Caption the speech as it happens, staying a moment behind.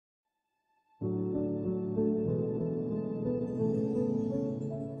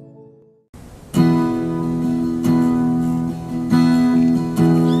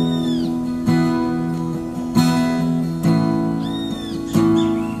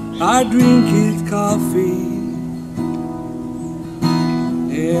I drink it coffee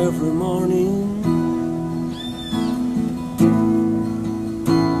every morning.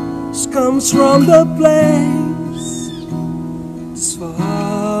 This comes from the place that's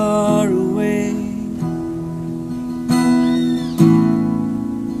far away.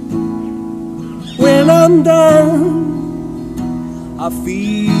 When I'm done, I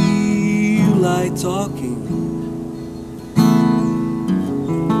feel like talking.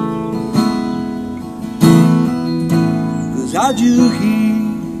 I do hear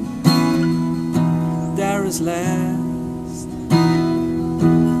there is less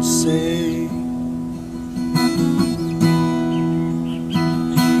to say.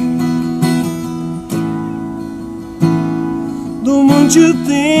 Don't want you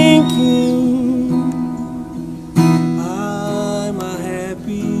thinking I'm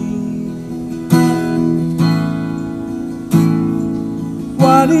happy.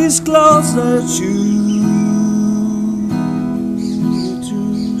 What is closer to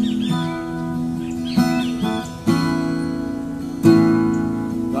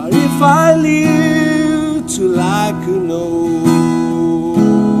if I live till I could no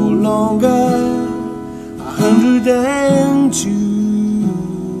longer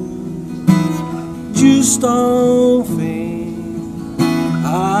 102, just don't think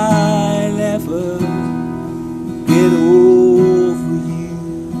I'll ever get over you.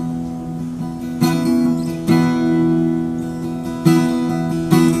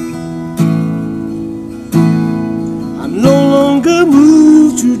 I'm no longer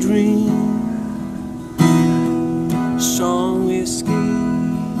moved to dream strong escape.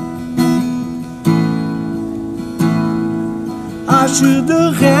 I should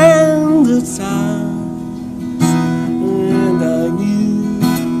have had the time, and I knew.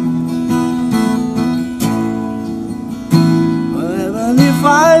 But if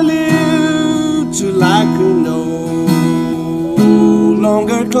I live till I could no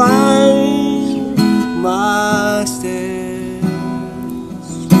longer climb my stairs,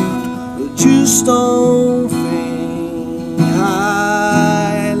 just don't think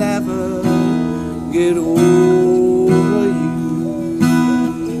I'll ever get over you.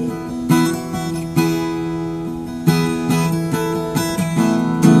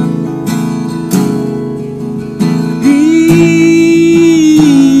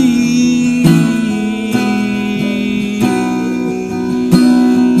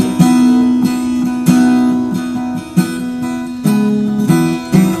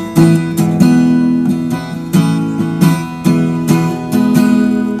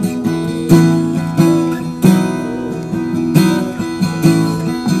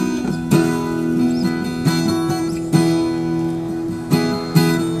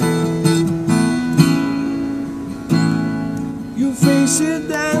 It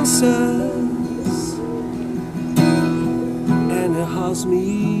dances and it hugs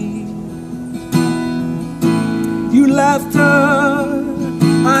me. You left her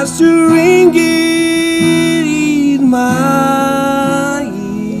as to ring it in my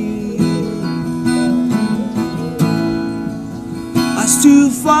ear. I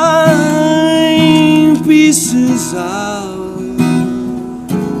still find pieces of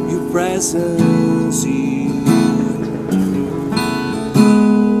your presence here.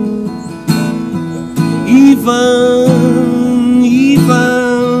 Even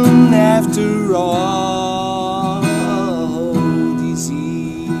after all these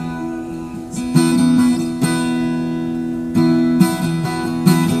years,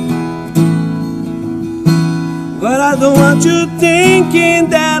 but I don't want you thinking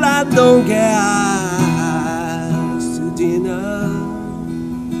that I don't get asked to dinner,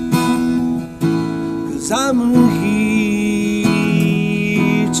 'cause I'm here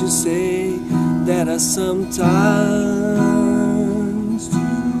to say that I sometimes do.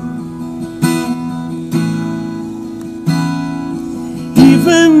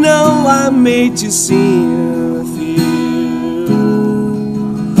 Even though I made you see and feel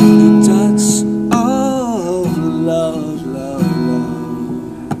the touch of love, love,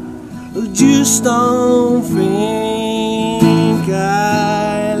 love, just don't think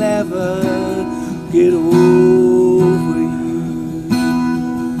I'll ever get over you.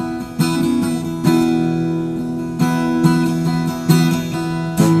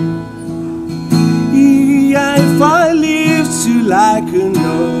 If I live till I could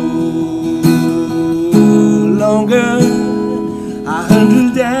no longer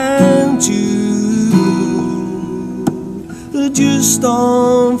 102, just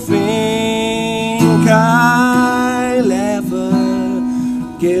don't think I'll ever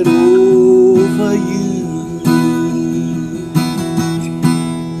get